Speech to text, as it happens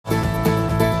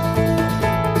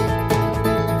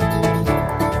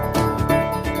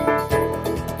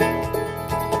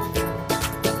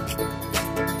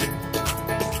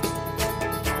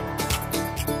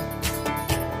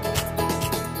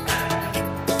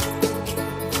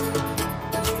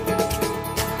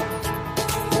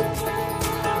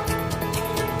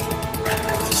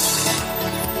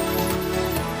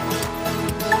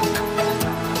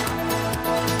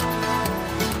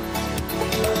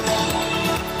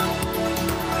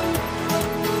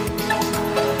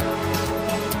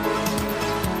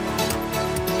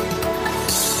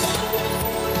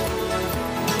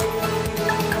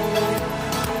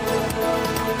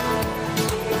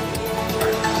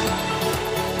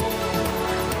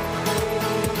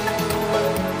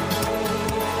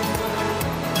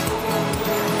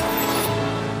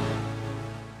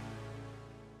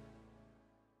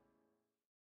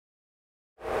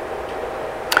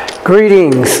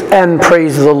Greetings and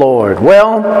praise the Lord.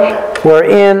 Well, we're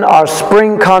in our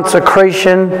spring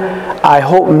consecration. I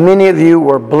hope many of you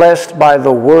were blessed by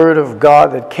the Word of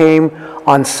God that came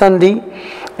on Sunday.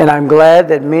 And I'm glad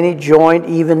that many joined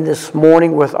even this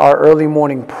morning with our early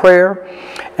morning prayer.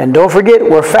 And don't forget,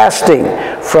 we're fasting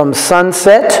from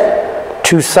sunset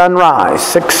to sunrise,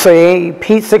 6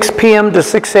 p.m. to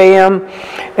 6 a.m.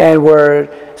 And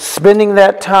we're spending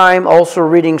that time also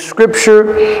reading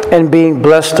Scripture and being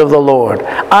blessed of the Lord.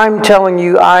 I'm telling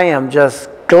you, I am just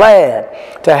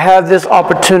glad to have this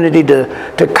opportunity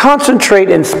to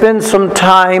concentrate and spend some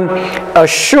time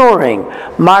assuring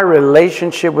my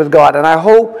relationship with God. And I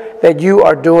hope that you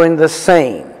are doing the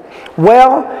same.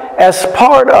 Well, as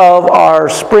part of our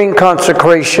spring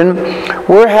consecration,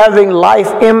 we're having Life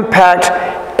Impact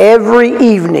every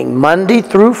evening, Monday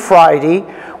through Friday,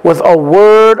 with a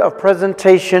word of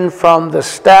presentation from the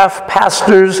staff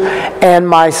pastors and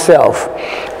myself.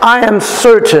 I am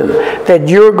certain that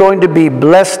you're going to be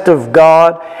blessed of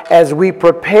God as we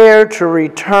prepare to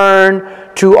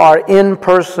return to our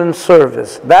in-person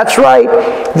service. That's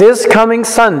right, this coming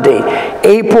Sunday,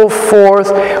 April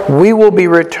 4th, we will be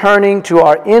returning to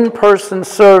our in-person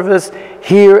service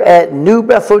here at New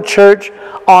Bethel Church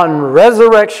on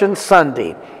Resurrection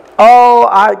Sunday. Oh,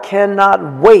 I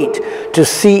cannot wait to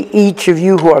see each of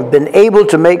you who have been able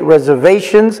to make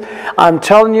reservations. I'm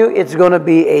telling you, it's going to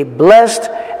be a blessed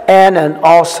and an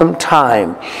awesome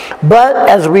time. But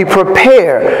as we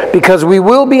prepare, because we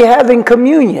will be having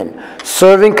communion,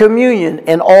 serving communion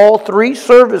in all three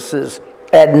services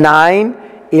at 9,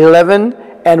 11,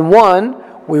 and 1,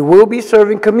 we will be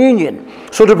serving communion.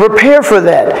 So to prepare for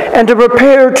that and to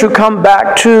prepare to come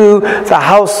back to the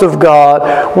house of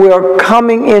God, we are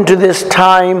coming into this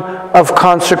time of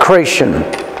consecration.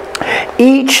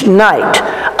 Each night,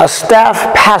 a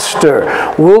staff pastor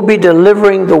will be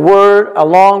delivering the word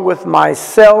along with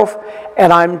myself,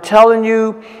 and I'm telling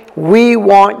you, we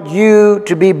want you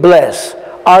to be blessed.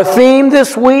 Our theme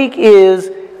this week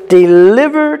is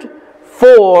Delivered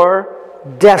for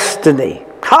Destiny.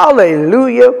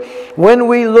 Hallelujah. When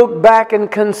we look back and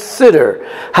consider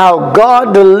how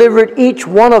God delivered each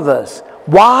one of us.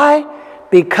 Why?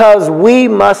 Because we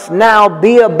must now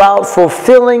be about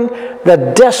fulfilling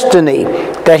the destiny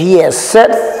that He has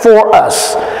set for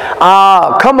us.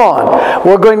 Come on.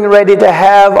 We're going ready to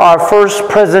have our first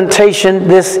presentation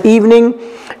this evening.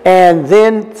 And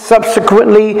then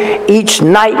subsequently, each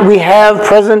night we have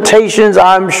presentations.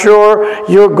 I'm sure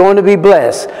you're going to be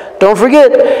blessed. Don't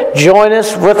forget, join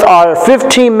us with our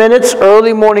 15 minutes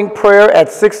early morning prayer at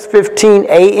 6:15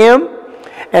 a.m.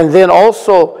 And then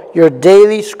also your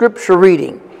daily scripture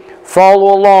reading.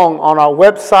 Follow along on our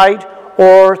website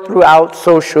or throughout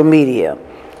social media.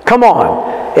 Come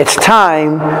on, it's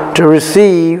time to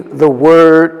receive the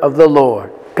word of the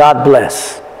Lord. God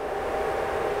bless.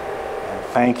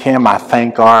 Thank him. I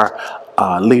thank our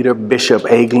leader, Bishop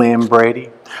A. Glenn Brady,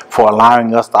 for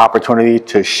allowing us the opportunity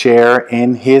to share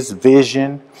in his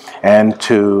vision and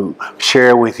to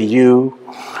share with you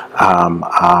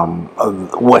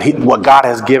what God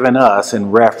has given us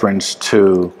in reference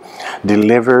to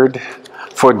delivered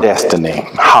for destiny.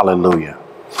 Hallelujah.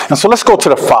 And so let's go to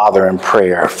the Father in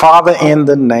prayer. Father, in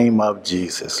the name of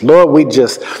Jesus, Lord, we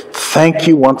just thank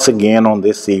you once again on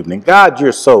this evening. God,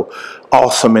 you're so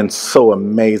awesome and so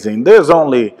amazing. There's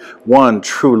only one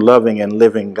true, loving, and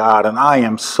living God, and I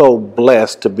am so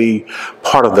blessed to be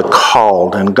part of the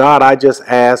called. And God, I just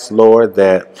ask, Lord,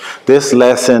 that this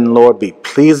lesson, Lord, be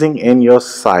pleasing in your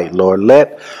sight, Lord.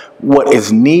 Let what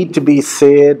is need to be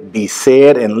said,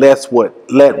 and let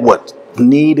what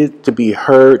needed to be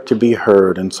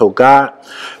heard. And so, God,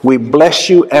 we bless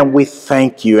you and we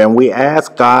thank you, and we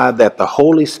ask, God, that the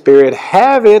Holy Spirit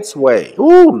have its way.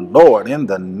 Ooh, Lord, in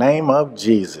the name of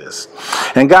Jesus.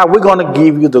 And God, we're going to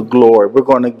give you the glory. We're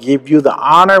going to give you the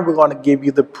honor. We're going to give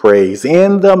you the praise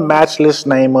in the matchless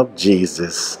name of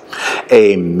Jesus.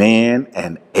 Amen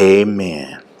and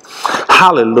amen.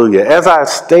 Hallelujah. As I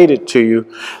stated to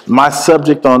you, my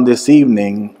subject on this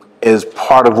evening is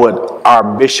part of what our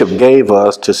bishop gave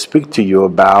us to speak to you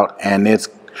about, and it's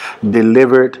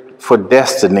delivered for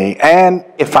destiny. And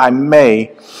if I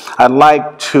may, I'd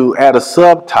like to add a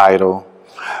subtitle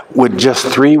with just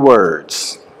 3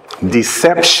 words: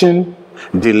 deception,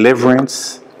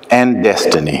 deliverance, and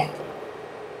destiny.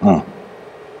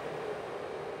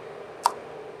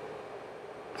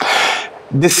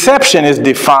 Deception is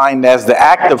defined as the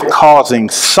act of causing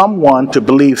someone to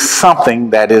believe something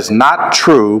that is not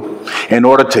true in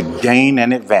order to gain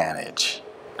an advantage.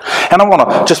 And I want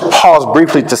to just pause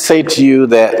briefly to say to you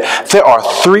that there are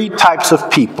 3 types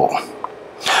of people: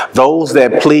 those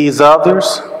that please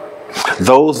others,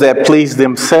 those that please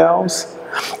themselves,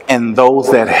 and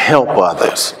those that help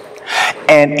others.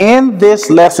 And in this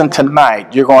lesson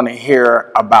tonight, you're going to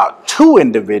hear about two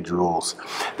individuals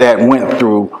that went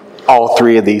through all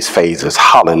three of these phases.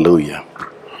 Hallelujah.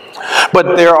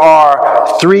 But there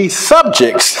are three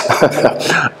subjects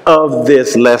of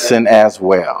this lesson as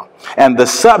well. And the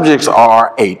subjects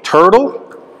are a turtle,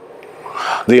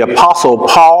 the Apostle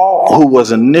Paul, who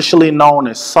was initially known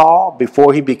as Saul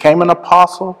before he became an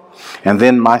apostle, and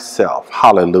then myself.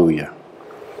 Hallelujah.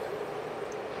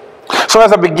 So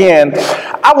as I began,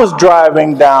 I was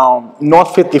driving down North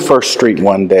 51st Street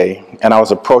one day, and I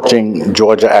was approaching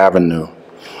Georgia Avenue.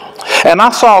 And I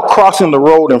saw crossing the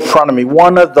road in front of me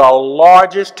one of the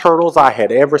largest turtles I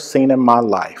had ever seen in my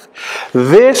life.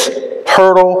 This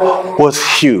turtle was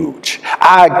huge.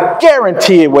 I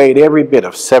guarantee it weighed every bit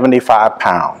of 75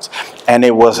 pounds. And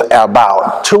it was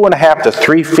about 2.5 to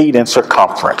 3 feet in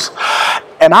circumference.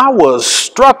 And I was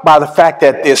struck by the fact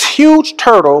that this huge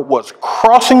turtle was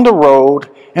crossing the road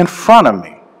in front of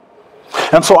me.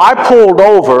 And so I pulled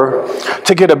over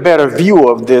to get a better view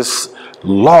of this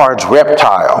large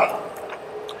reptile.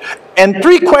 And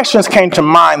three questions came to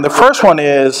mind. The first one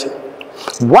is,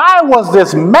 why was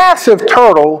this massive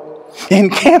turtle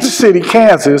in Kansas City,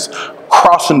 Kansas,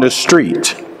 crossing the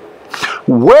street?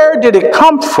 Where did it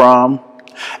come from,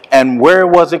 and where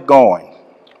was it going?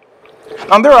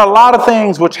 Now, there are a lot of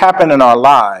things which happen in our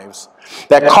lives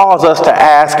that cause us to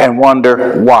ask and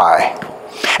wonder why.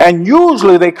 And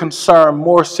usually they concern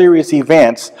more serious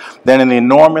events than an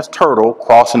enormous turtle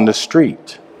crossing the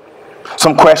street.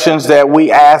 Some questions that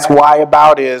we ask why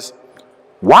about is,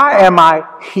 why am I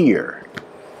here?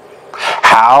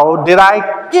 How did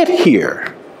I get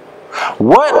here?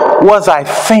 What was I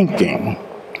thinking?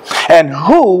 And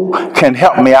who can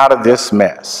help me out of this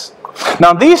mess?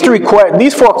 Now, these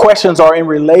four questions are in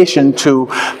relation to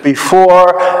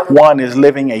before one is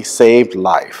living a saved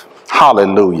life.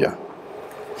 Hallelujah.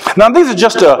 Now, these are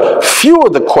just a few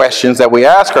of the questions that we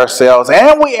ask ourselves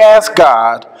and we ask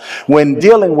God when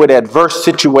dealing with adverse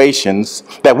situations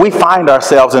that we find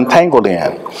ourselves entangled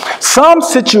in. Some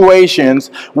situations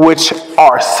which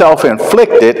are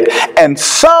self-inflicted, and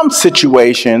some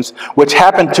situations which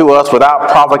happen to us without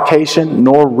provocation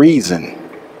nor reason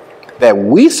that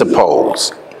we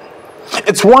suppose.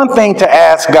 It's one thing to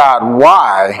ask God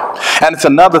why, and it's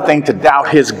another thing to doubt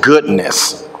his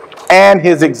goodness and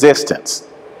his existence.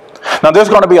 Now, there's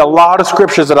going to be a lot of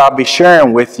scriptures that I'll be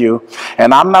sharing with you,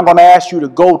 and I'm not going to ask you to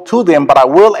go to them, but I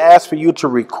will ask for you to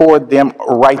record them,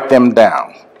 write them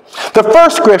down. The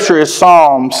first scripture is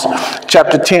Psalms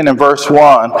chapter 10 and verse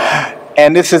 1,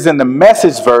 and this is in the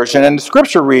Message version, and the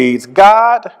scripture reads,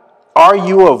 God, are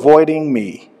you avoiding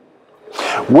me?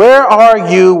 Where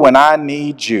are you when I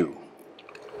need you?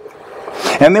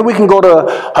 And then we can go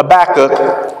to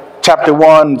Habakkuk chapter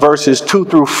 1, verses 2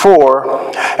 through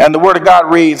 4, and the word of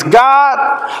God reads,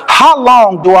 God, how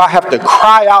long do I have to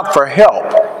cry out for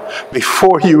help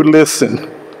before you listen?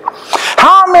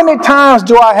 How many times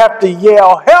do I have to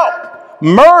yell, help,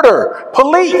 murder,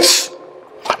 police,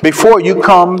 before you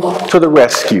come to the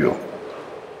rescue?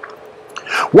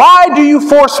 Why do you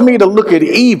force me to look at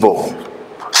evil,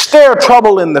 stare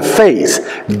trouble in the face,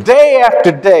 day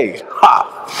after day?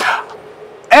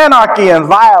 Anarchy and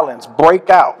violence break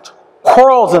out.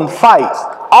 Quarrels and fights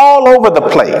all over the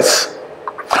place.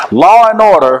 Law and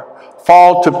order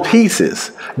fall to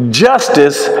pieces.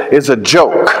 Justice is a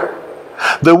joke.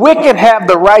 The wicked have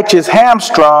the righteous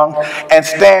hamstrung and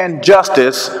stand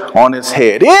justice on its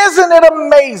head. Isn't it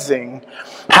amazing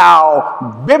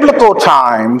how biblical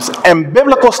times and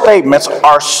biblical statements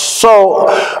are so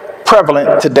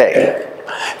prevalent today?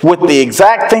 With the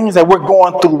exact things that we're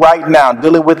going through right now,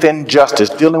 dealing with injustice,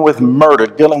 dealing with murder,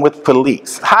 dealing with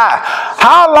police.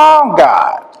 How long,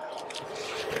 God,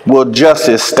 will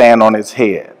justice stand on its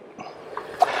head?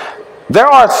 There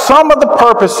are some of the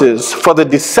purposes for the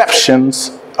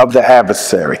deceptions of the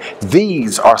adversary.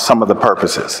 These are some of the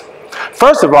purposes.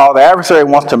 First of all, the adversary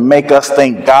wants to make us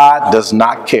think God does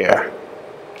not care.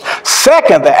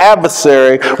 Second, the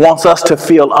adversary wants us to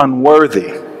feel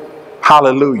unworthy.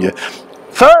 Hallelujah.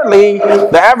 Thirdly,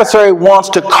 the adversary wants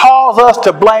to cause us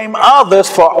to blame others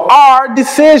for our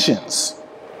decisions.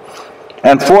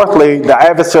 And fourthly, the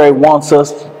adversary wants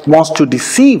to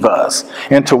deceive us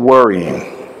into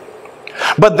worrying.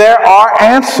 But there are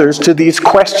answers to these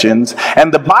questions,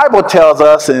 and the Bible tells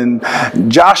us in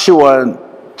Joshua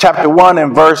chapter 1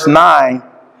 and verse 9,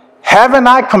 haven't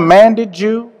I commanded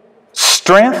you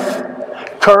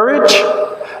strength, courage?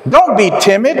 Don't be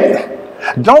timid.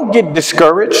 Don't get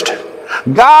discouraged.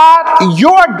 God,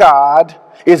 your God,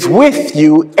 is with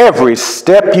you every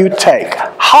step you take.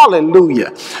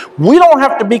 Hallelujah. We don't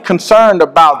have to be concerned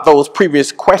about those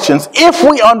previous questions if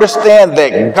we understand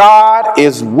that God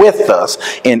is with us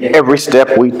in every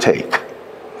step we take.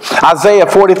 Isaiah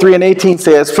 43:18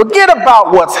 says, forget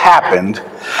about what's happened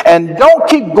and don't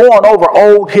keep going over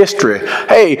old history.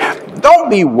 Hey, don't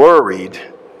be worried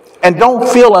and don't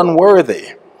feel unworthy.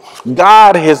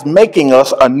 God is making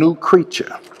us a new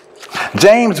creature.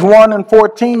 James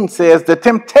 1:14 says, the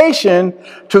temptation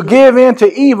to give in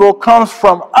to evil comes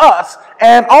from us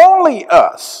and only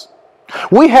us.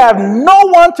 We have no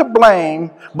one to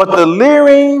blame but the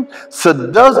leering,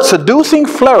 seducing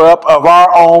flare-up of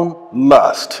our own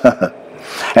lust.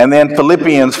 And then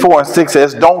Philippians 4:6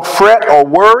 says, don't fret or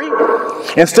worry.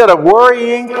 Instead of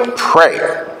worrying,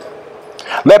 pray.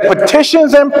 Let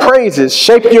petitions and praises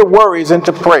shape your worries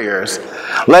into prayers,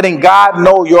 letting God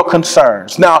know your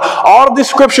concerns. Now, all of the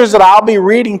scriptures that I'll be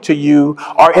reading to you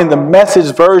are in the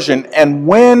Message version, and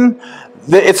when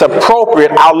it's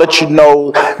appropriate, I'll let you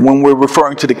know when we're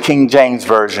referring to the King James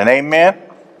Version. Amen?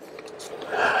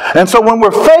 And so when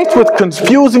we're faced with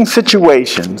confusing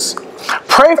situations,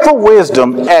 pray for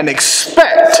wisdom and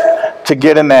expect to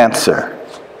get an answer.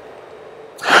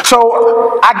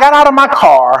 So I got out of my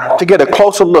car to get a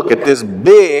closer look at this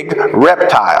big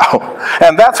reptile.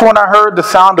 And that's when I heard the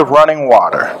sound of running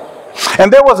water.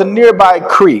 And there was a nearby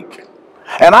creek.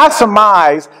 And I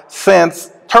surmised,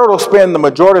 since turtles spend the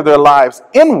majority of their lives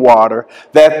in water,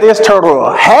 that this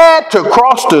turtle had to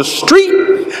cross the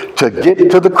street to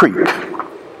get to the creek.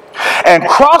 And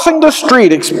crossing the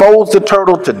street exposed the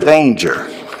turtle to danger.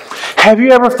 Have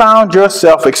you ever found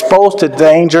yourself exposed to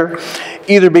danger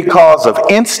either because of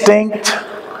instinct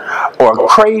or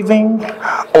craving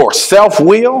or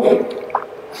self-will?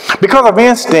 Because of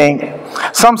instinct,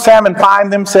 some salmon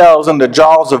find themselves in the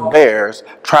jaws of bears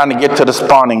trying to get to the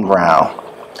spawning ground.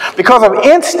 Because of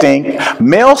instinct,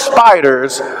 male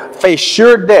spiders face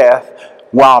sure death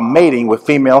while mating with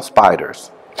female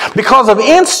spiders. Because of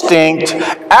instinct,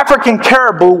 African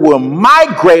caribou will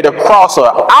migrate across an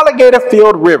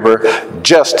alligator-filled river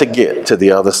just to get to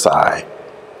the other side.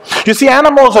 You see,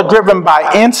 animals are driven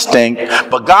by instinct,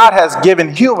 but God has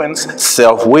given humans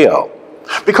self-will.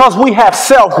 Because we have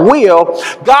self-will,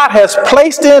 God has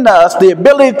placed in us the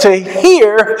ability to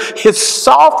hear his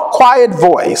soft, quiet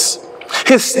voice,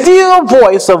 his still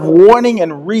voice of warning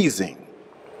and reasoning.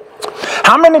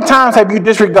 How many times have you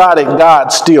disregarded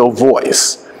God's still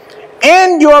voice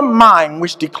in your mind,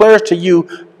 which declares to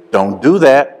you, don't do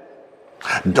that,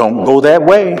 don't go that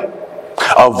way,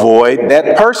 avoid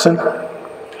that person?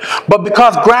 But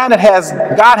because God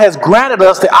has granted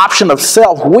us the option of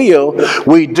self-will,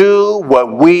 we do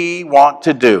what we want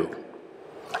to do.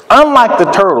 Unlike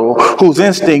the turtle, whose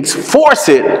instincts force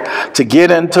it to get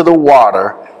into the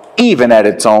water, even at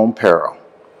its own peril.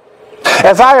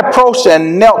 As I approached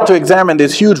and knelt to examine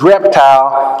this huge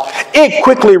reptile, it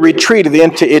quickly retreated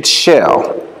into its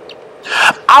shell.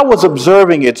 I was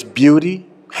observing its beauty,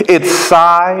 its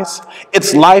size,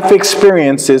 its life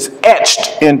experiences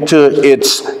etched into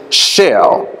its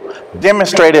shell,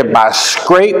 demonstrated by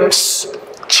scrapes,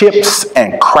 chips,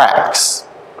 and cracks.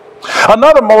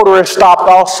 Another motorist stopped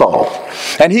also,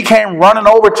 and he came running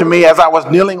over to me as I was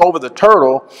kneeling over the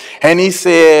turtle, and he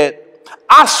said,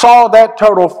 I saw that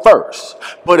turtle first,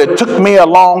 but it took me a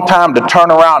long time to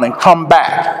turn around and come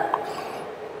back.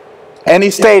 And he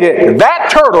stated, that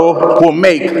turtle will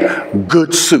make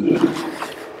good soup.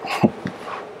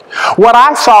 What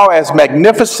I saw as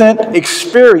magnificent,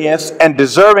 experienced, and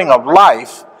deserving of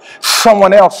life,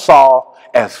 someone else saw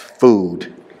as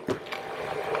food.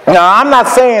 Now, I'm not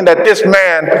saying that this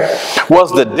man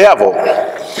was the devil.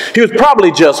 He was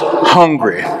probably just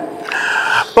hungry.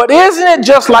 But isn't it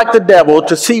just like the devil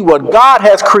to see what God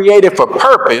has created for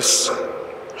purpose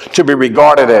to be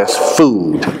regarded as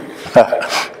food?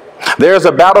 There's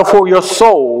a battle for your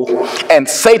soul, and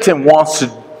Satan wants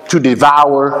to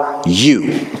devour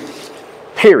you.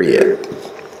 Period.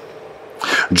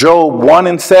 Job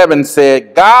 1:7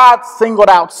 said, God singled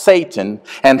out Satan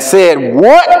and said,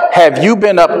 what have you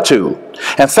been up to?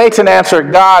 And Satan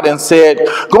answered God and said,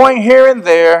 going here and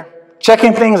there,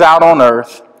 checking things out on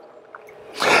earth.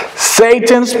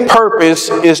 Satan's purpose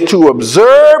is to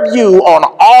observe you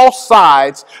on all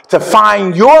sides, to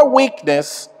find your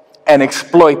weakness and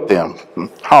exploit them.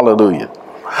 Hallelujah.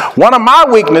 One of my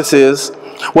weaknesses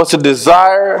was a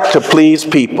desire to please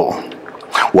people.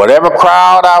 Whatever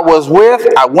crowd I was with,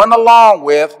 I went along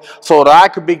with so that I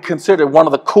could be considered one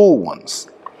of the cool ones.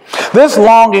 This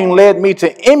longing led me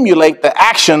to emulate the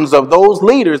actions of those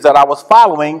leaders that I was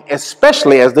following,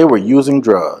 especially as they were using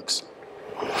drugs.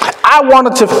 I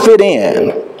wanted to fit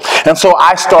in, and so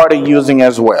I started using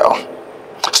as well,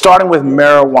 starting with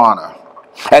marijuana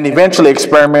and eventually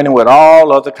experimenting with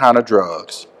all other kind of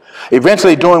drugs,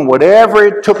 eventually doing whatever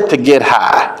it took to get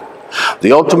high.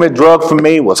 The ultimate drug for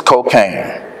me was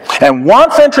cocaine. And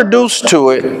once introduced to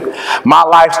it, my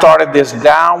life started this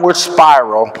downward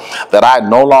spiral that I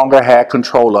no longer had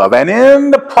control of. And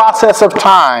in the process of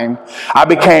time, I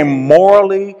became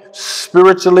morally,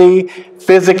 spiritually,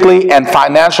 physically, and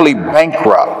financially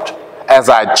bankrupt as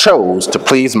I chose to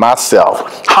please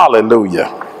myself.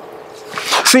 Hallelujah.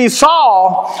 See,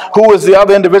 Saul, who was the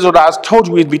other individual that I told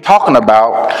you we'd be talking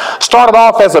about, started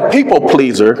off as a people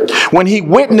pleaser when he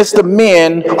witnessed the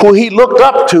men who he looked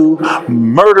up to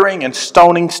murdering and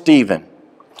stoning Stephen.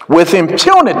 With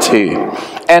impunity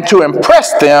and to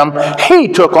impress them, he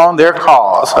took on their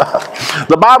cause.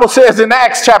 The Bible says in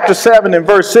Acts chapter 7 and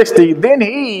verse 60, then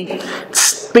he,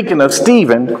 speaking of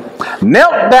Stephen,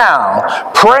 knelt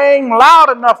down, praying loud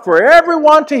enough for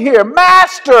everyone to hear,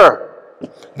 Master,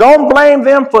 don't blame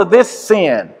them for this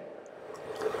sin.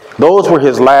 Those were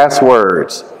his last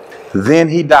words. Then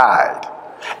he died.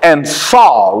 And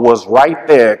Saul was right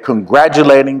there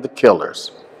congratulating the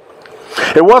killers.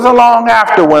 It wasn't long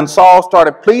after when Saul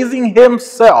started pleasing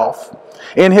himself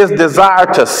in his desire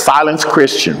to silence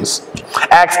Christians.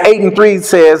 Acts 8 and 3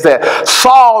 says that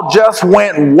Saul just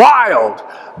went wild,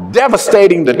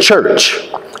 devastating the church,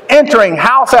 entering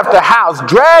house after house,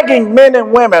 dragging men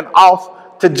and women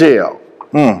off to jail.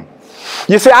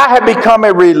 You see, I had become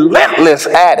a relentless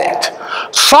addict.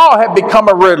 Saul had become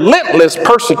a relentless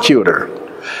persecutor.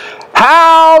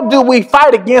 How do we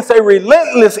fight against a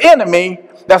relentless enemy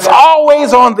that's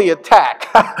always on the attack?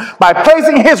 By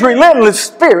placing his relentless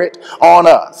spirit on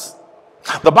us.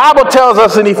 The Bible tells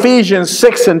us in Ephesians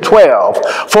 6 and 12,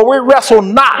 for we wrestle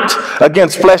not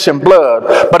against flesh and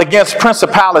blood, but against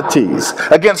principalities,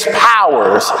 against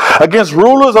powers, against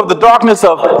rulers of the darkness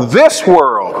of this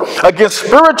world, against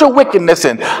spiritual wickedness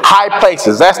in high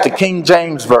places. That's the King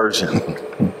James Version.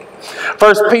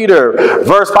 1 Peter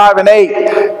verse 5 and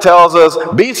 8 tells us,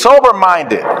 be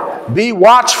sober-minded, be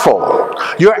watchful.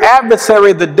 Your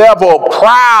adversary, the devil,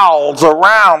 prowls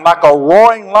around like a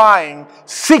roaring lion,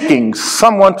 seeking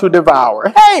someone to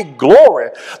devour. Hey, glory!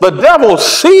 The devil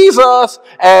sees us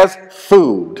as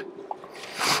food.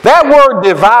 That word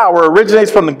devour originates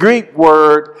from the Greek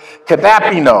word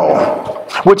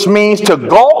kadapino, which means to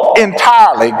gulp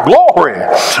entirely. Glory,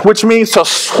 which means to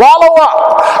swallow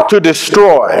up, to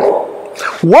destroy.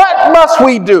 What must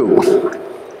we do?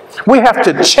 We have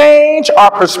to change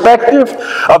our perspective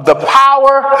of the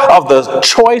power of the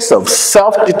choice of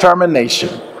self-determination.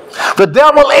 The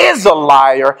devil is a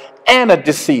liar and a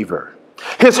deceiver.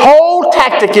 His whole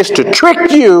tactic is to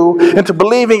trick you into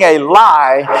believing a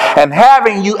lie and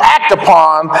having you act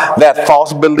upon that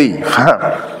false belief.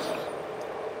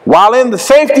 While in the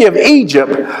safety of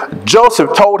Egypt,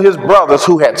 Joseph told his brothers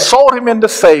who had sold him into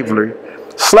slavery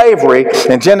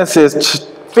in Genesis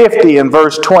 50 and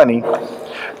verse 20,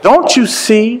 don't you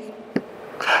see?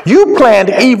 You planned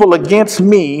evil against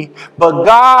me, but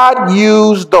God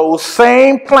used those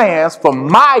same plans for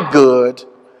my good.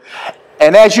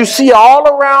 And as you see all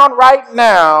around right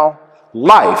now,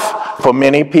 life for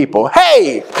many people.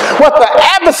 Hey, what the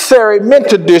adversary meant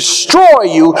to destroy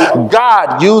you,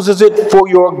 God uses it for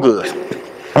your good.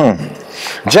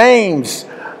 James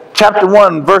chapter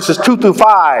 1, verses 2 through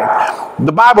 5,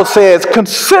 the Bible says,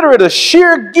 consider it a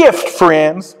sheer gift,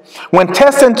 friends, when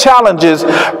tests and challenges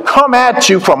come at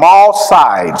you from all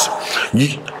sides.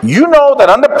 You know that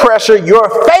under pressure, your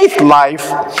faith life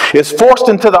is forced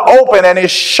into the open and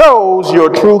it shows your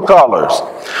true colors.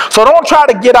 So don't try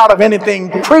to get out of anything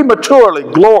prematurely,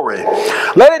 glory.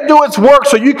 Let it do its work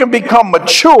so you can become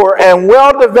mature and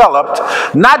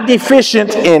well-developed, not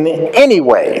deficient in any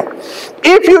way.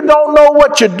 If you don't know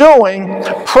what you're doing,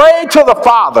 pray to the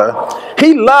Father.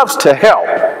 He loves to help.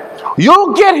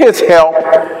 You'll get his help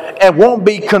and won't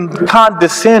be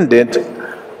condescendent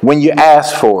when you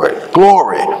ask for it.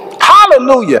 Glory.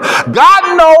 Hallelujah.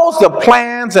 God knows the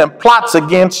plans and plots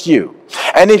against you.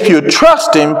 And if you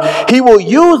trust him, he will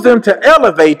use them to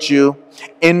elevate you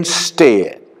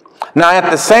instead. Now, at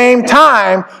the same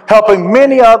time, helping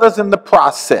many others in the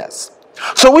process.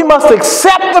 So we must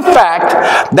accept the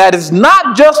fact that it's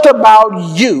not just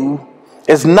about you.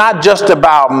 It's not just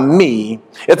about me.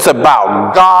 It's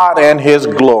about God and his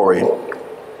glory.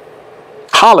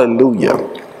 Hallelujah.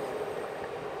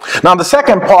 Now, the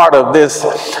second part of this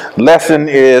lesson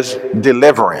is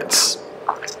deliverance.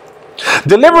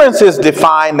 Deliverance is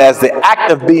defined as the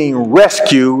act of being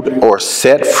rescued or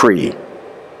set free.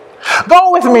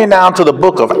 Go with me now to the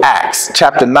book of Acts,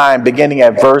 chapter 9, beginning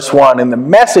at verse 1 in the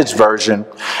Message version,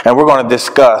 and we're going to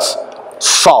discuss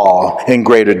Saul in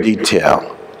greater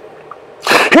detail.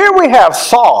 Here we have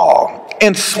Saul,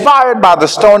 inspired by the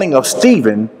stoning of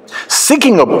Stephen,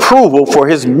 seeking approval for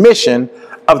his mission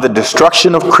of the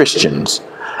destruction of Christians.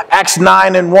 Acts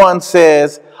 9 and 1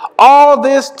 says, all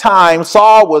this time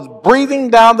Saul was breathing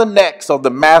down the necks of the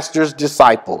master's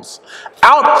disciples.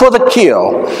 Out for the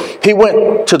kill, he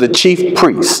went to the chief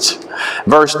priest.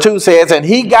 Verse 2 says, and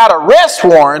he got arrest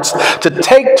warrants to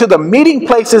take to the meeting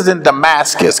places in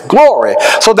Damascus, glory,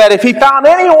 so that if he found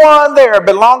anyone there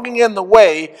belonging in the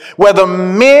way, whether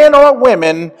men or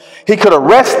women, he could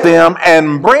arrest them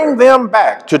and bring them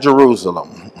back to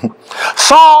Jerusalem.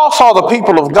 Saul saw the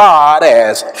people of God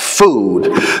as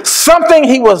food, something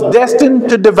he was destined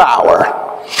to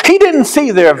devour. He didn't see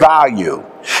their value.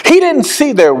 He didn't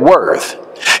see their worth.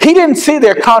 He didn't see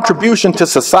their contribution to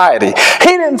society.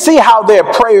 He didn't see how their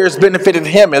prayers benefited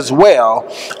him as well.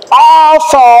 All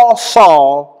Saul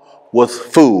saw was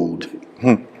food.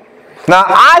 Now,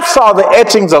 I saw the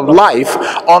etchings of life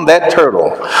on that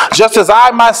turtle, just as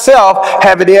I myself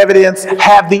have the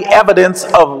evidence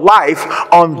of life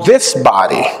on this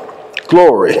body.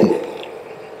 Glory.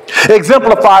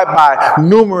 Exemplified by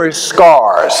numerous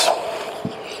scars,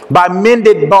 by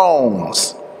mended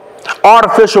bones,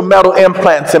 artificial metal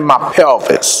implants in my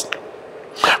pelvis,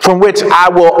 from which I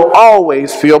will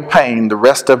always feel pain the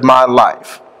rest of my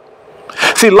life.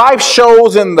 See, life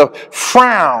shows in the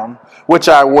frown which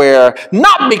I wear,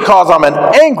 not because I'm an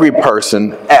angry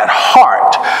person at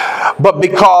heart, but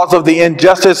because of the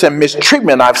injustice and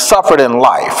mistreatment I've suffered in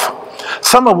life,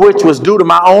 some of which was due to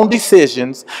my own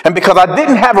decisions, and because I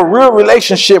didn't have a real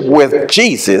relationship with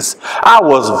Jesus, I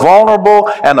was vulnerable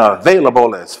and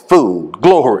available as food,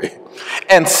 glory.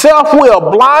 And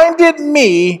self-will blinded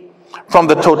me from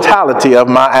the totality of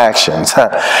my actions.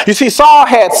 You see, Saul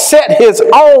had set his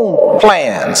own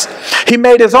plans. He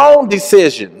made his own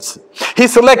decisions. He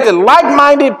selected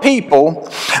like-minded people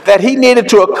that he needed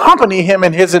to accompany him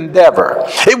in his endeavor.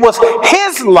 It was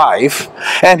his life,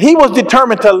 and he was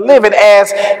determined to live it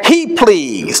as he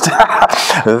pleased.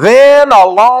 Then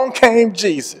along came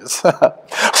Jesus.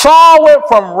 Saul went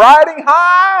from riding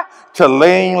high to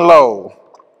laying low.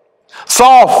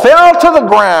 Saul fell to the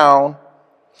ground,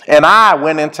 and I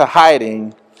went into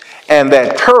hiding, and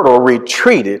that turtle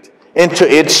retreated into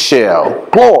its shell.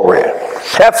 Glory.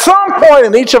 At some point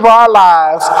in each of our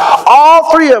lives,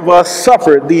 all three of us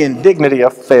suffered the indignity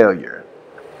of failure.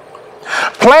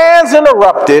 Plans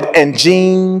interrupted and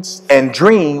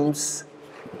dreams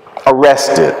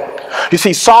arrested. You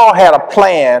see, Saul had a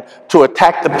plan to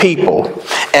attack the people,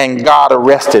 and God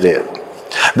arrested it.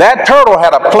 That turtle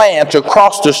had a plan to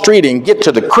cross the street and get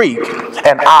to the creek,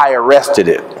 and I arrested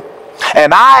it.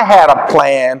 And I had a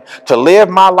plan to live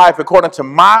my life according to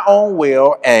my own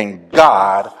will, and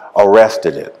God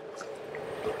arrested it.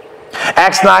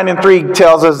 Acts 9 and 3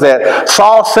 tells us that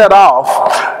Saul set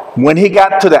off. When he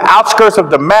got to the outskirts of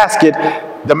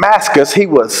Damascus, he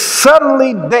was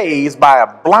suddenly dazed by a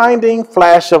blinding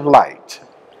flash of light.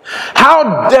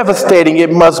 How devastating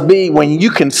it must be when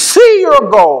you can see your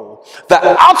goal, the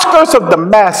outskirts of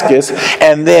Damascus,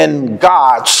 and then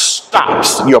God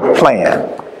stops your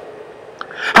plan.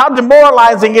 How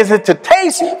demoralizing is it to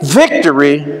taste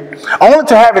victory only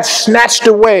to have it snatched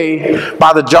away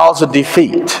by the jaws of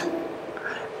defeat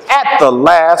at the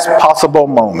last possible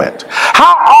moment?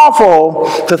 How awful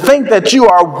to think that you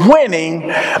are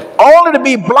winning only to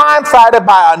be blindsided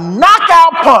by a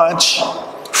knockout punch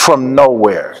from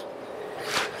nowhere.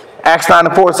 Acts 9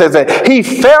 and 4 says that he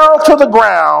fell to the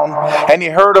ground and he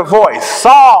heard a voice,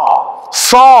 Saul,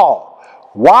 Saul,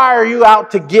 why are you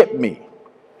out to get me?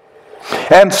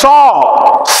 And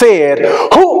Saul said,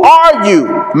 who are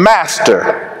you,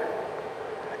 Master?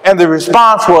 And the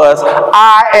response was,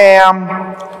 I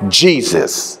am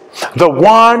Jesus, the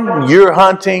one you're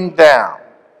hunting down.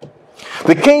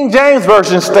 The King James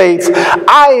Version states,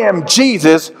 I am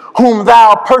Jesus whom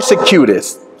thou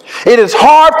persecutest. It is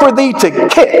hard for thee to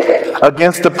kick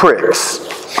against the pricks.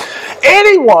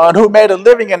 Anyone who made a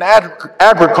living in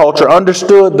agriculture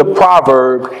understood the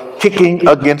proverb, kicking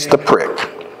against the prick.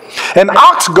 An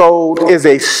ox goad is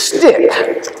a stick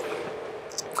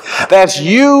that's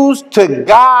used to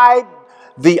guide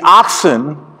the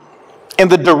oxen in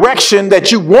the direction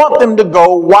that you want them to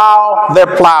go while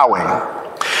they're plowing.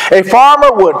 A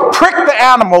farmer would prick the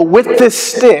animal with this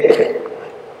stick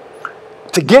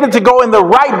to get it to go in the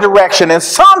right direction, and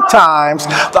sometimes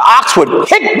the ox would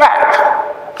kick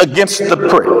back against the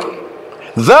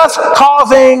prick, thus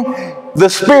causing the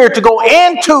spirit to go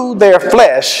into their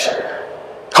flesh,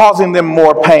 causing them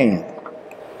more pain.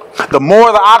 The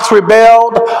more the ox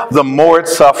rebelled, the more it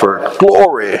suffered.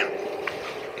 Glory.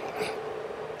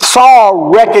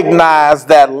 Saul recognized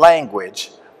that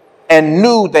language and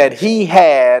knew that he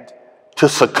had to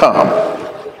succumb.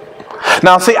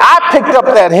 Now, see, I picked up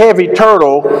that heavy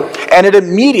turtle and it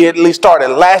immediately started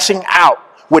lashing out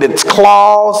with its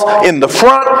claws in the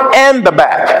front and the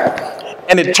back.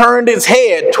 And it turned its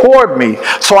head toward me,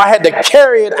 so I had to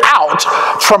carry it out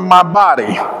from my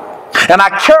body. And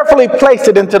I carefully placed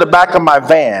it into the back of my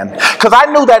van because I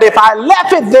knew that if I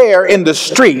left it there in the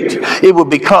street, it would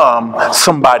become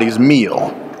somebody's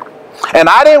meal. And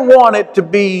I didn't want it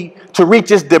to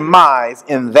reach its demise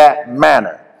in that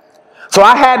manner. So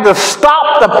I had to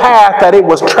stop the path that it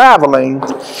was traveling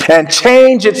and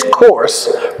change its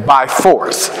course by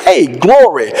force. Hey,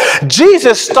 glory.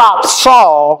 Jesus stopped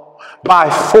Saul by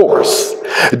force.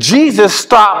 Jesus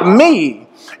stopped me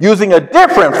using a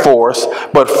different force,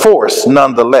 but force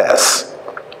nonetheless.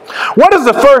 What is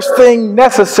the first thing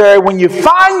necessary when you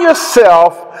find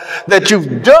yourself that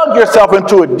you've dug yourself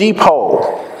into a deep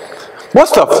hole?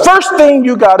 What's the first thing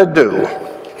you got to do?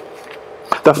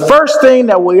 The first thing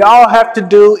that we all have to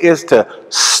do is to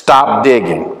stop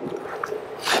digging.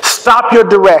 Stop your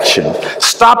direction.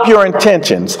 Stop your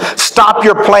intentions. Stop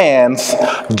your plans.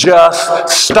 Just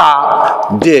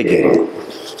stop digging.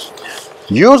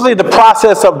 Usually the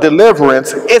process of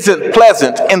deliverance isn't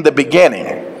pleasant in the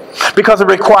beginning because it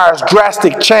requires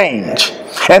drastic change.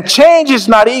 And change is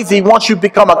not easy once you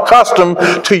become accustomed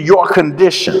to your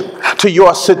condition, to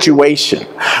your situation.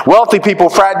 Wealthy people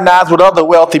fraternize with other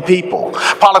wealthy people.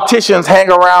 Politicians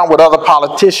hang around with other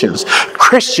politicians.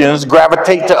 Christians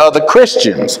gravitate to other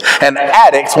Christians. And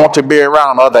addicts want to be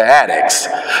around other addicts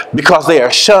because they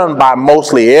are shunned by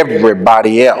mostly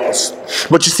everybody else.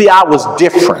 But you see, I was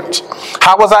different.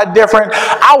 How was I different?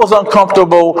 I was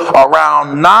uncomfortable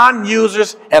around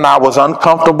non-users and I was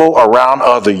uncomfortable around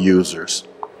other users.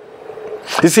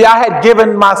 You see, I had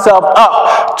given myself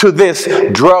up to this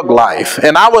drug life,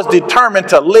 and I was determined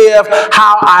to live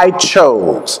how I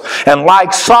chose. And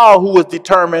like Saul, who was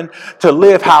determined to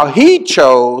live how he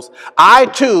chose, I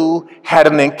too had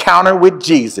an encounter with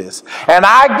Jesus. And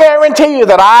I guarantee you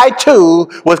that I too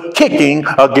was kicking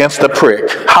against the prick.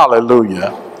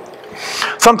 Hallelujah.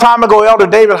 Some time ago, Elder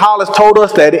David Hollis told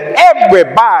us that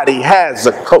everybody has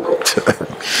a coat.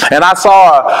 And I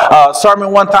saw a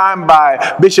sermon one time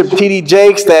by Bishop T.D.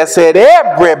 Jakes that said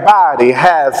everybody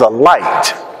has a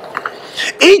light.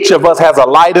 Each of us has a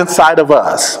light inside of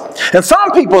us. And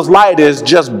some people's light is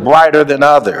just brighter than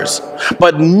others.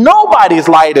 But nobody's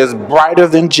light is brighter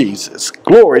than Jesus.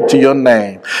 Glory to your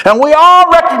name. And we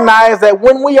all recognize that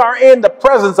when we are in the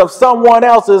presence of someone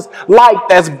else's light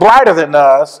that's brighter than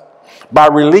us, by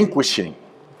relinquishing.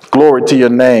 Glory to your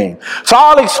name.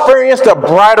 Saul experienced a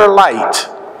brighter light.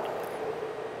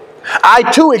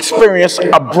 I too experienced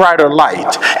a brighter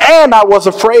light, and I was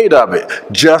afraid of it,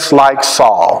 just like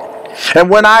Saul. And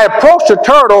when I approached the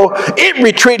turtle, it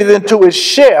retreated into its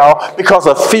shell because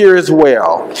of fear as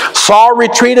well. Saul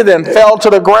retreated and fell to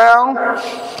the ground.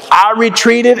 I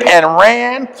retreated and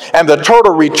ran, and the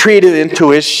turtle retreated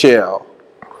into its shell.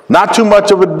 Not too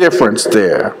much of a difference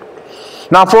there.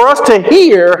 Now, for us to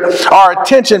hear, our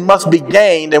attention must be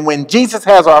gained, and when Jesus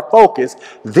has our focus,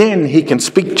 then he can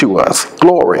speak to us.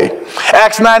 Glory.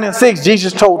 Acts 9:6,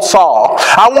 Jesus told Saul,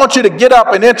 I want you to get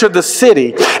up and enter the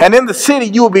city, and in the city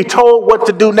you will be told what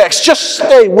to do next. Just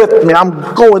stay with me.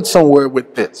 I'm going somewhere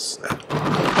with this.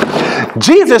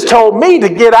 Jesus told me to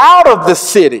get out of the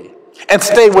city and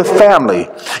stay with family.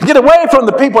 Get away from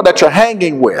the people that you're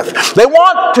hanging with. They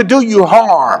want to do you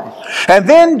harm. And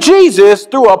then Jesus,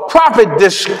 through a prophet,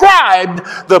 described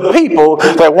the people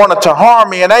that wanted to harm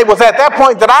me. And it was at that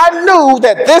point that I knew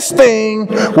that this thing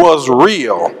was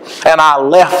real. And I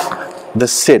left the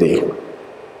city.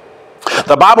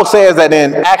 The Bible says that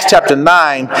in Acts chapter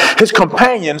 9, his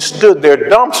companions stood there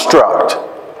dumbstruck.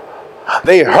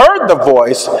 They heard the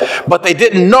voice, but they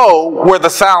didn't know where the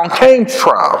sound came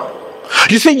from.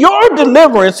 You see, your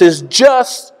deliverance is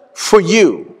just for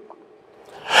you.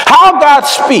 How God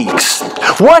speaks,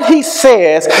 what he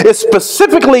says is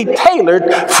specifically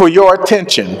tailored for your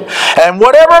attention. And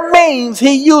whatever means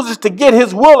he uses to get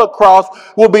his will across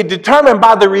will be determined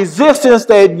by the resistance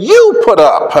that you put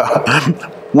up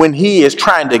when he is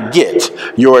trying to get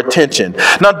your attention.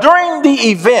 Now, during the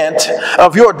event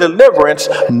of your deliverance,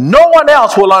 no one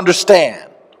else will understand.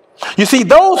 You see,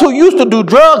 those who used to do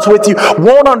drugs with you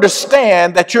won't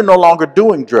understand that you're no longer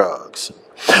doing drugs.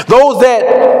 Those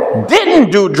that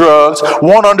didn't do drugs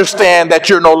won't understand that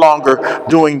you're no longer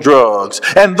doing drugs.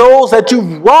 And those that you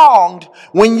wronged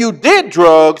when you did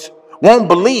drugs won't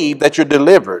believe that you're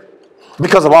delivered.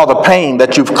 because of all the pain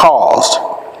that you've caused.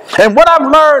 And what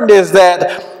I've learned is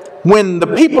that when the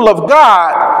people of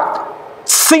God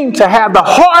seem to have the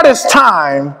hardest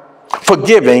time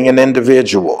forgiving an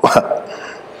individual.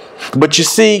 But you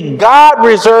see, God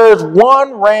reserves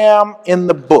one ram in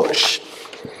the bush.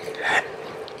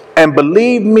 And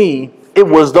believe me, it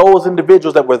was those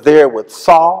individuals that were there with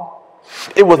Saul.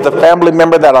 It was the family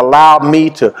member that allowed me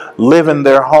to live in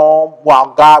their home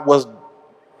while God was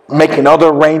making other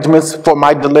arrangements for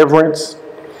my deliverance.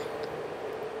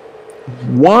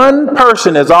 One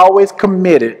person is always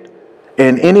committed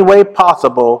in any way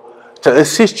possible to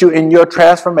assist you in your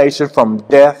transformation from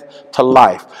death to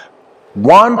life.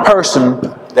 One person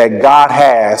that God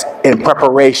has in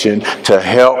preparation to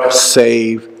help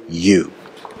save you.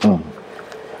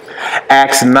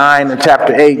 Acts 9 and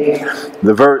chapter 8,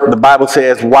 the Bible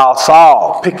says, while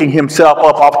Saul, picking himself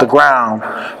up off the ground,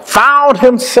 found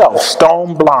himself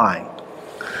stone blind,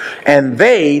 and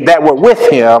they that were with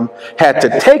him had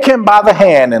to take him by the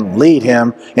hand and lead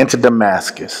him into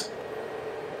Damascus.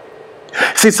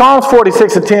 See, Psalms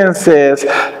 46 and 10 says,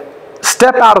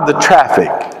 step out of the traffic.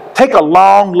 Take a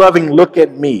long, loving look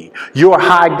at me, your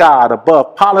high God,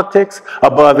 above politics,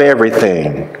 above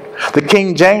everything. The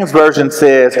King James Version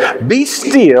says, be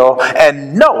still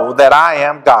and know that I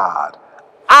am God.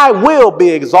 I will be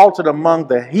exalted among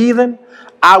the heathen.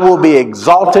 I will be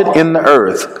exalted in the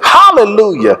earth.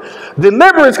 Hallelujah.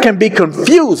 Deliverance can be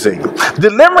confusing.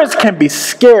 Deliverance can be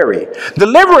scary.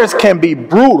 Deliverance can be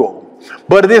brutal.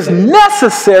 But it is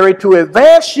necessary to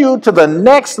advance you to the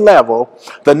next level,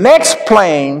 the next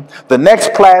plane, the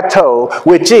next plateau,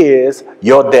 which is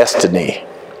your destiny.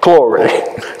 Glory.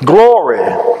 Glory.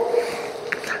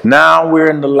 Now we're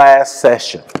in the last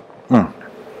session.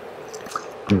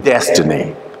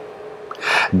 Destiny.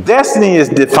 Destiny is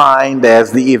defined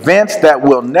as the events that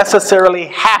will necessarily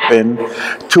happen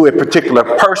to a particular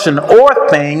person or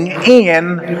thing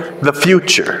in the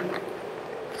future.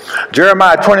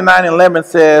 Jeremiah 29:11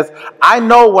 says, I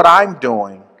know what I'm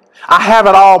doing. I have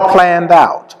it all planned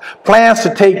out. Plans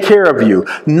to take care of you,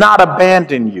 not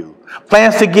abandon you.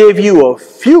 Plans to give you a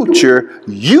future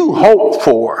you hope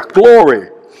for. Glory.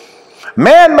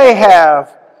 Man may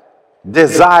have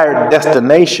desired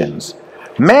destinations.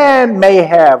 Man may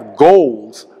have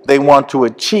goals they want to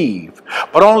achieve,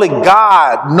 but only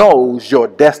God knows your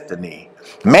destiny.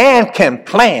 Man can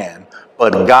plan,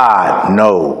 but God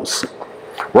knows.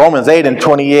 Romans 8 and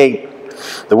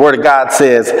 28, the Word of God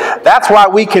says, that's why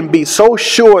we can be so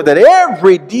sure that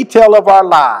every detail of our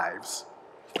lives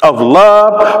of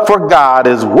love for God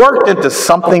is worked into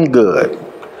something good.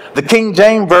 The King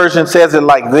James Version says it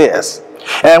like this,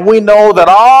 and we know that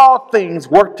all things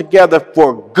work together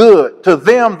for good to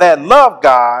them that love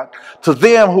God, to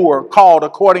them who are called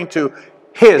according to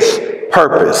His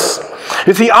purpose.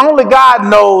 You see, only God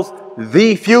knows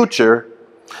the future,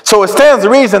 so it stands to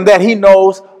reason that He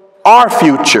knows our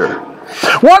future.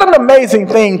 What an amazing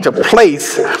thing to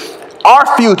place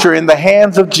our future in the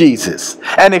hands of Jesus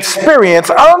and experience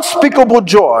unspeakable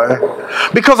joy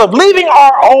because of leaving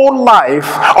our own life,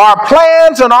 our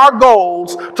plans and our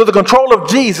goals to the control of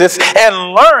Jesus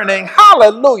and learning,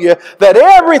 hallelujah, that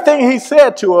everything He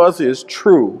said to us is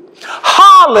true.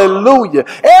 Hallelujah.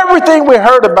 Everything we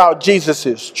heard about Jesus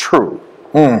is true.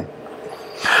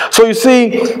 So you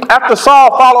see, after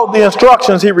Saul followed the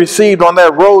instructions he received on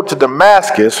that road to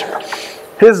Damascus,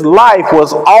 his life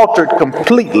was altered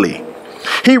completely.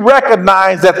 He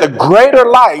recognized that the greater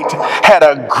light had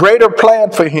a greater plan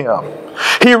for him.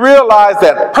 He realized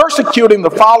that persecuting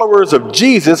the followers of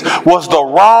Jesus was the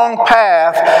wrong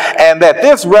path, and that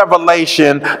this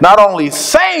revelation not only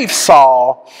saved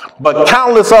Saul, but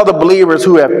countless other believers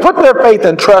who have put their faith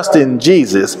and trust in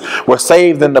Jesus were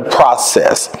saved in the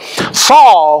process.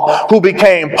 Saul, who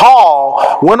became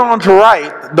Paul, went on to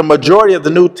write the majority of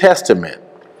the New Testament.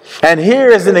 And here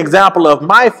is an example of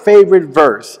my favorite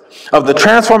verse of the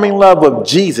transforming love of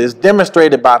Jesus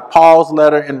demonstrated by Paul's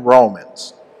letter in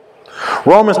Romans.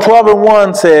 Romans 12 and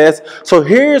 1 says, so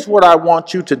here's what I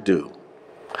want you to do.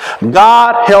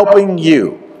 God helping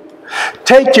you.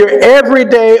 Take your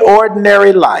everyday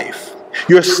ordinary life.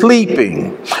 You're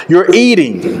sleeping, you're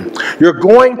eating, you're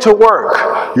going to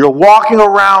work, you're walking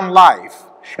around life,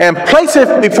 and place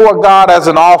it before God as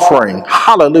an offering.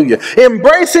 Hallelujah.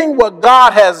 Embracing what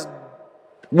God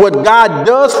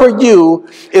does for you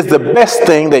is the best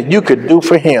thing that you could do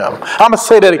for Him. I'm going to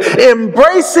say that again.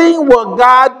 Embracing what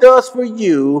God does for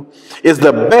you is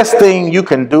the best thing you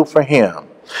can do for Him.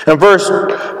 And verse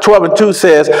 12 and 2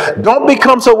 says, don't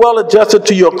become so well adjusted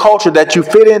to your culture that you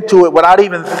fit into it without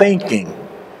even thinking.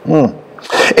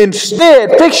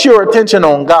 Instead, fix your attention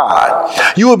on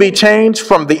God. You will be changed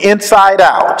from the inside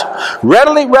out.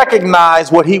 Readily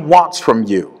recognize what he wants from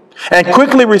you and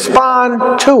quickly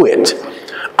respond to it.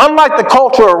 Unlike the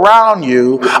culture around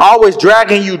you, always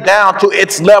dragging you down to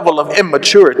its level of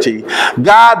immaturity,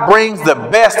 God brings the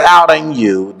best out in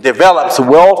you, develops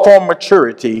well-formed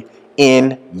maturity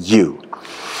in you.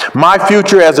 My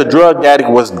future as a drug addict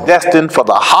was destined for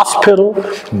the hospital,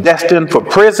 destined for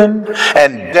prison,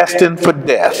 and destined for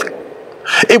death.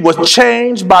 It was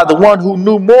changed by the one who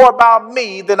knew more about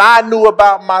me than I knew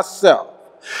about myself.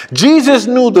 Jesus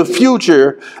knew the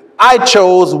future I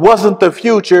chose wasn't the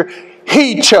future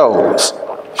he chose.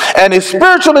 And his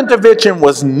spiritual intervention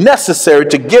was necessary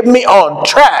to get me on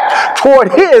track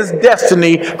toward his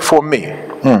destiny for me.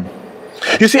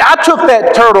 You see, I took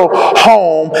that turtle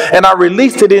home and I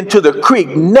released it into the creek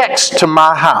next to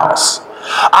my house.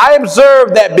 I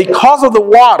observed that because of the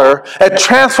water, a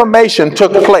transformation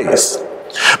took place.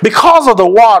 Because of the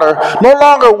water, no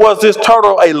longer was this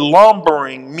turtle a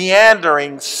lumbering,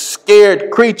 meandering,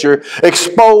 scared creature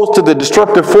exposed to the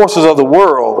destructive forces of the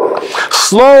world,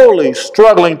 slowly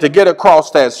struggling to get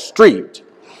across that street.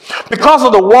 Because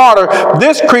of the water,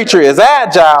 this creature is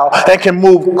agile and can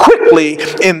move quickly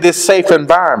in this safe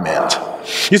environment.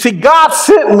 You see, God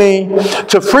sent me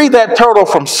to free that turtle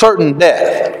from certain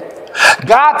death.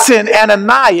 God sent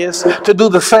Ananias to do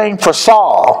the same for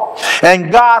Saul.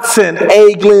 And God sent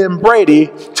A. Glenn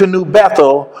Brady to New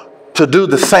Bethel to do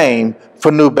the same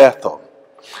for New Bethel.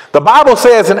 The Bible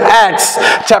says in Acts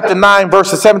chapter 9,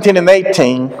 verses 17 and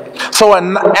 18, so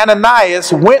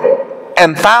Ananias went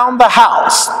and found the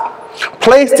house,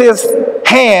 placed his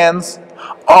hands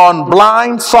on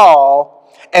blind Saul,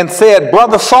 and said,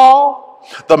 Brother Saul,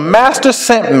 the master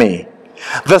sent me.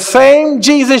 The same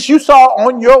Jesus you saw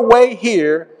on your way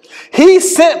here, he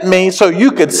sent me so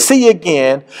you could see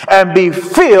again and be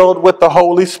filled with the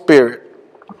Holy Spirit.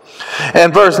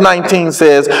 And verse 19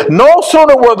 says, no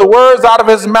sooner were the words out of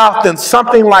his mouth than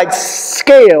something like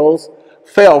scales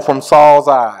fell from Saul's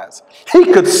eyes.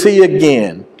 He could see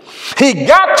again. He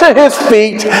got to his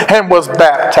feet and was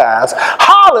baptized.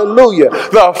 Hallelujah.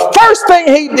 The first thing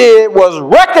he did was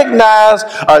recognize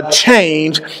a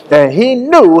change, and he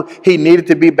knew he needed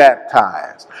to be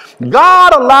baptized.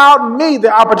 God allowed me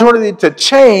the opportunity to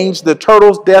change the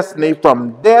turtle's destiny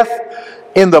from death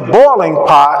in the boiling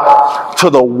pot to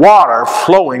the water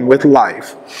flowing with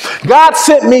life. God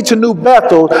sent me to New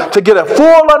Bethel to get a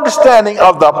full understanding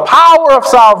of the power of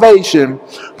salvation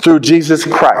through Jesus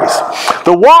Christ.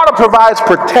 The water provides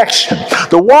protection.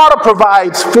 The water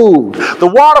provides food.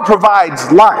 The water provides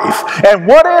life. And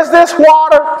what is this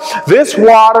water? This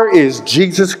water is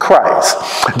Jesus Christ.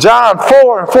 John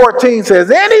 4:14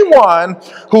 says, anyone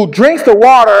who drinks the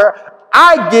water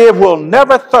I give will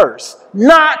never thirst,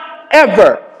 not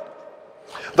ever.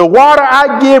 The water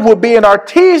I give will be an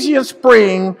artesian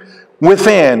spring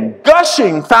within,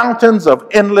 gushing fountains of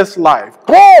endless life.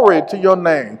 Glory to your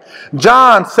name.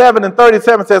 John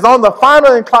 7:37 says, on the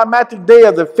final and climactic day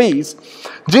of the feast,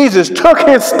 Jesus took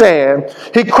his stand.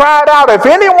 He cried out, if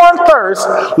anyone thirsts,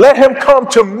 let him come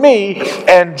to me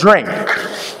and drink.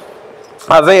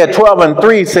 Isaiah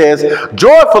 12:3 says,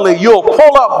 joyfully you'll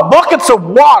pull up buckets of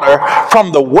water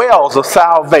from the wells of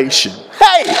salvation.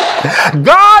 Hey,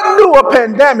 God knew a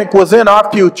pandemic was in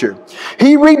our future.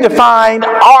 He redefined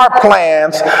our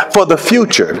plans for the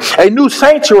future. A new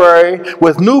sanctuary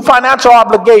with new financial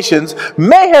obligations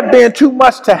may have been too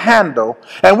much to handle,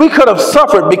 and we could have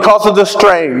suffered because of the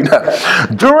strain.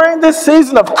 During this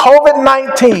season of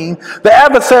COVID-19, the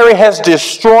adversary has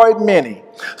destroyed many.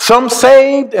 Some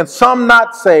saved and some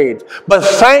not saved. But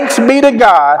thanks be to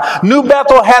God, New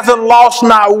Bethel hasn't lost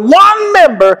not one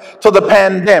member to the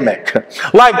pandemic.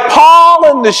 Like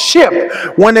Paul and the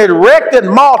ship, when it wrecked at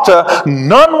Malta,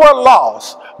 none were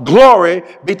lost. Glory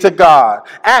be to God.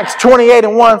 Acts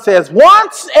 28:1 says,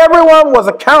 once everyone was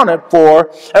accounted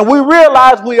for and we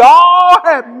realized we all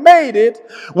had made it,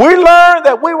 we learned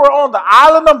that we were on the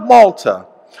island of Malta.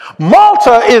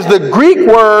 Malta is the Greek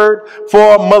word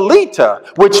for Melita,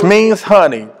 which means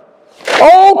honey.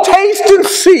 Oh, taste and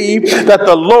see that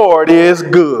the Lord is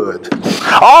good.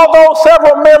 Although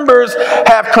several members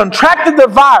have contracted the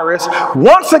virus,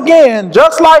 once again,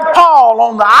 just like Paul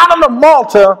on the island of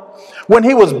Malta, when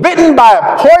he was bitten by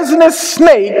a poisonous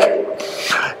snake,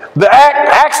 the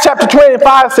Acts chapter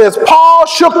 25 says, Paul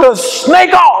shook the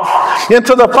snake off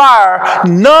into the fire,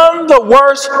 none the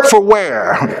worse for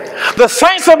wear. The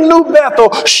saints of New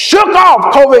Bethel shook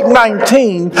off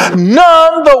COVID-19,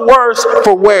 none the worse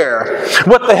for wear.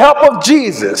 With the help of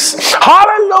Jesus.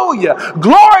 Hallelujah.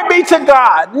 Glory be to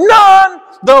God. None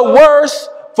the worse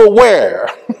for wear.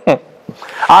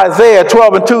 Isaiah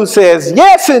 12:2 says,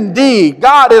 yes, indeed,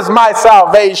 God is my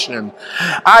salvation.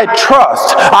 I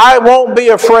trust. I won't be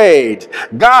afraid.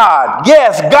 God,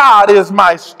 yes, God is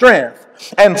my strength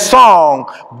and song,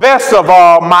 best of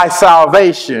all, my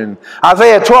salvation.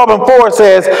 Isaiah 12:4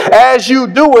 says, as you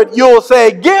do it, you'll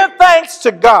say, give thanks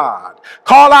to God.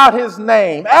 Call out his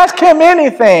name. Ask him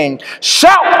anything.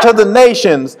 Shout to the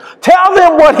nations. Tell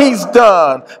them what he's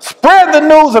done. Spread the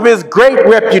news of his great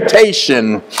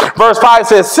reputation. Verse 5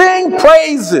 says, sing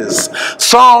praises,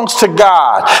 songs to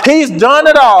God. He's done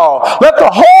it all. Let the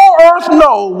whole earth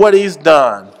know what he's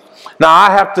done. Now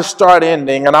I have to start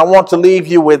ending, and I want to leave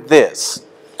you with this.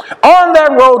 On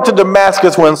that road to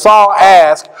Damascus, when Saul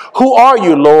asked, who are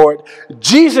you, Lord?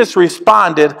 Jesus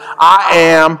responded, I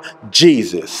am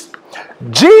Jesus.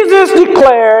 Jesus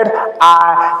declared,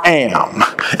 I am.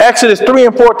 Exodus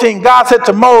 3:14, God said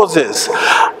to Moses,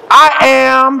 I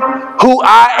am who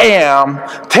I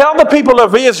am. Tell the people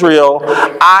of Israel,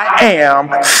 I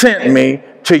am sent me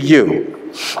to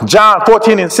you. John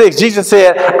 14:6, Jesus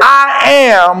said, I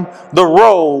am the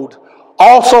road,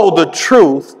 also the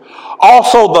truth,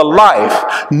 also the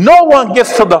life. No one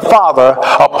gets to the Father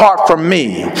apart from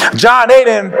me. John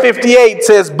 8:58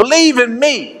 says, believe in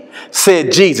me,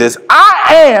 said Jesus.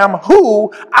 I am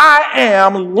who I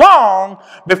am long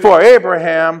before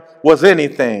Abraham was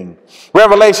anything.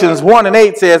 Revelations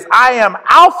 1:8 says, I am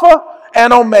Alpha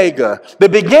and Omega, the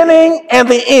beginning and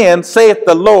the end, saith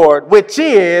the Lord, which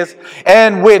is,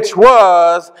 and which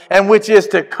was, and which is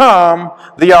to come,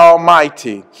 the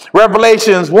Almighty.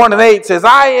 Revelations 1:8 says,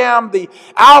 I am the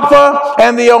Alpha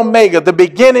and the Omega, the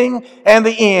beginning and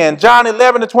the end. John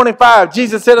 11:25,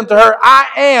 Jesus said unto her, I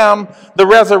am the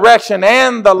resurrection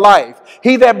and the life.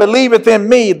 He that believeth in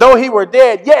me, though he were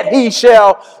dead, yet he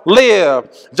shall live.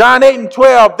 John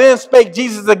 8:12, then spake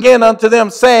Jesus again unto them,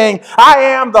 saying, I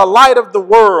am the light of the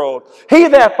world. He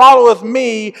that followeth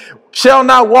me shall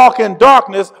not walk in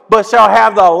darkness, but shall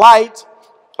have the light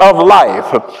of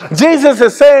life. Jesus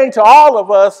is saying to all of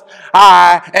us,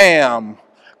 I am.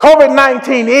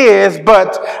 COVID-19 is,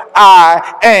 but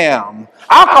I am.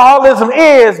 Alcoholism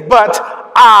is, but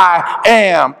I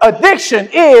am. Addiction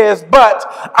is, but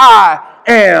I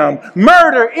am.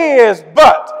 Murder is,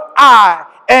 but I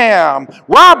am.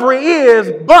 Robbery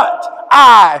is, but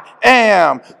I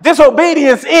am.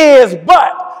 Disobedience is,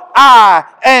 but I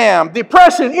am.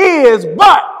 Depression is,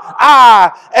 but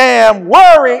I am.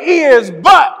 Worry is,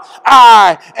 but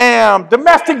I am.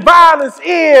 Domestic violence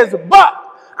is, but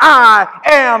I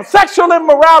am. Sexual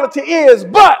immorality is,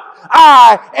 but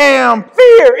I am.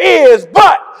 Fear is,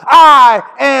 but I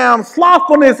am.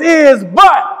 Slothfulness is,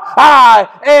 but I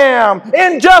am.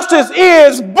 Injustice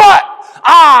is, but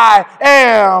I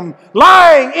am.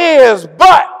 Lying is,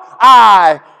 but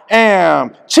I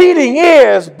am. Cheating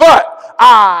is, but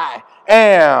I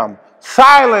am.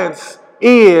 Silence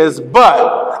is,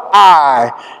 but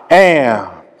I am.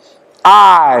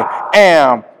 I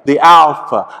am the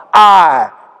Alpha.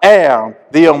 I am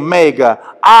the Omega.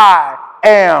 I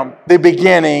am the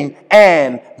beginning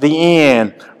and the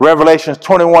end. Revelations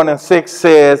 21:6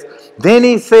 says, then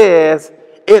he says,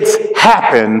 it's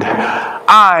happened.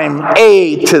 I'm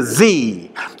A to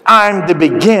Z. I'm the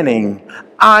beginning.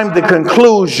 I'm the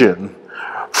conclusion.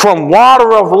 From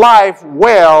water of life,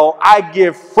 well, I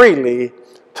give freely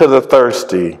to the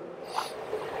thirsty.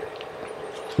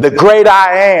 The great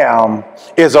I am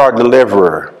is our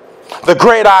deliverer. The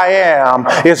great I am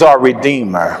is our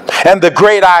redeemer. And the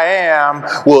great I am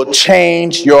will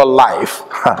change your life.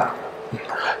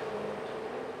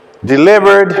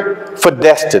 Delivered for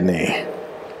destiny.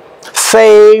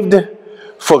 Saved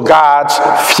for God's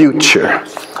future,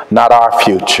 not our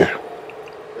future.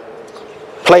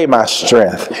 Play my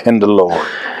strength in the Lord.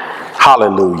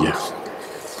 Hallelujah.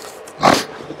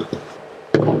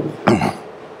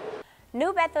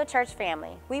 New Bethel Church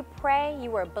family, we pray you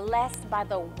were blessed by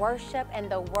the worship and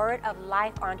the word of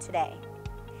life on today.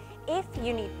 If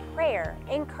you need prayer,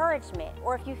 encouragement,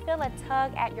 or if you feel a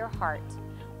tug at your heart,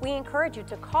 we encourage you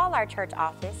to call our church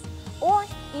office or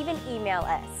even email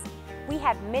us. We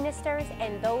have ministers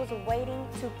and those waiting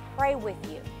to pray with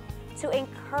you, to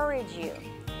encourage you,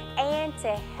 and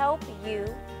to help you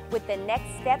with the next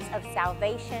steps of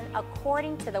salvation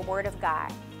according to the Word of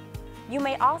God. You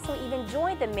may also even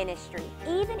join the ministry,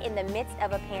 even in the midst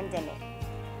of a pandemic.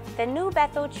 The New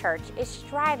Bethel Church is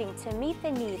striving to meet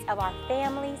the needs of our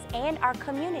families and our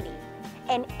community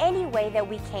in any way that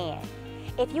we can.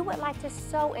 If you would like to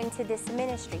sow into this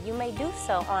ministry, you may do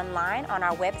so online on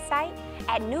our website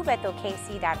at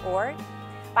newbethelkc.org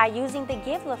by using the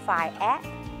Givelify app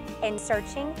and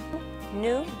searching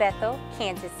New Bethel,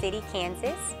 Kansas City,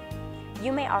 Kansas.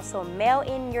 You may also mail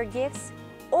in your gifts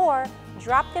or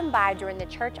drop them by during the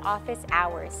church office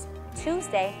hours,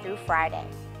 Tuesday through Friday.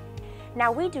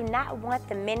 Now, we do not want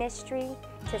the ministry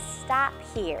to stop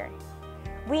here.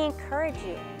 We encourage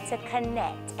you to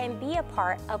connect and be a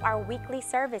part of our weekly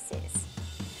services.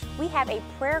 We have a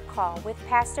prayer call with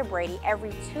Pastor Brady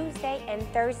every Tuesday and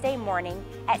Thursday morning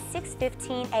at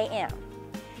 6:15 a.m.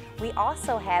 We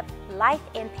also have Life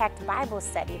Impact Bible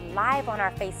Study live on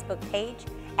our Facebook page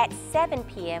at 7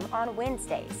 p.m. on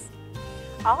Wednesdays.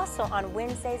 Also on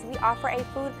Wednesdays, we offer a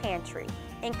food pantry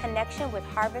in connection with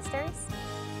harvesters,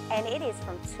 and it is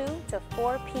from 2 to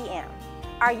 4 p.m.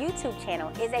 Our YouTube channel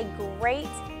is a great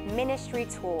ministry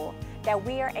tool that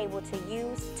we are able to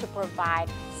use to provide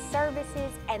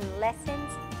services and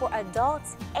lessons for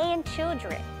adults and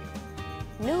children.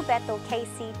 New Bethel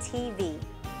KC TV.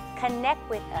 Connect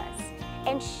with us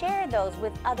and share those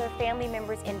with other family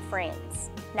members and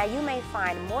friends. Now, you may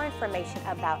find more information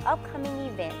about upcoming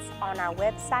events on our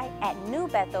website at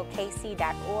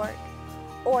newbethelkc.org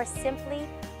or simply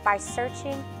by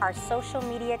searching our social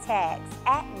media tags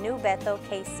at New Bethel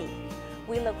KC.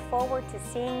 We look forward to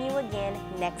seeing you again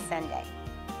next Sunday.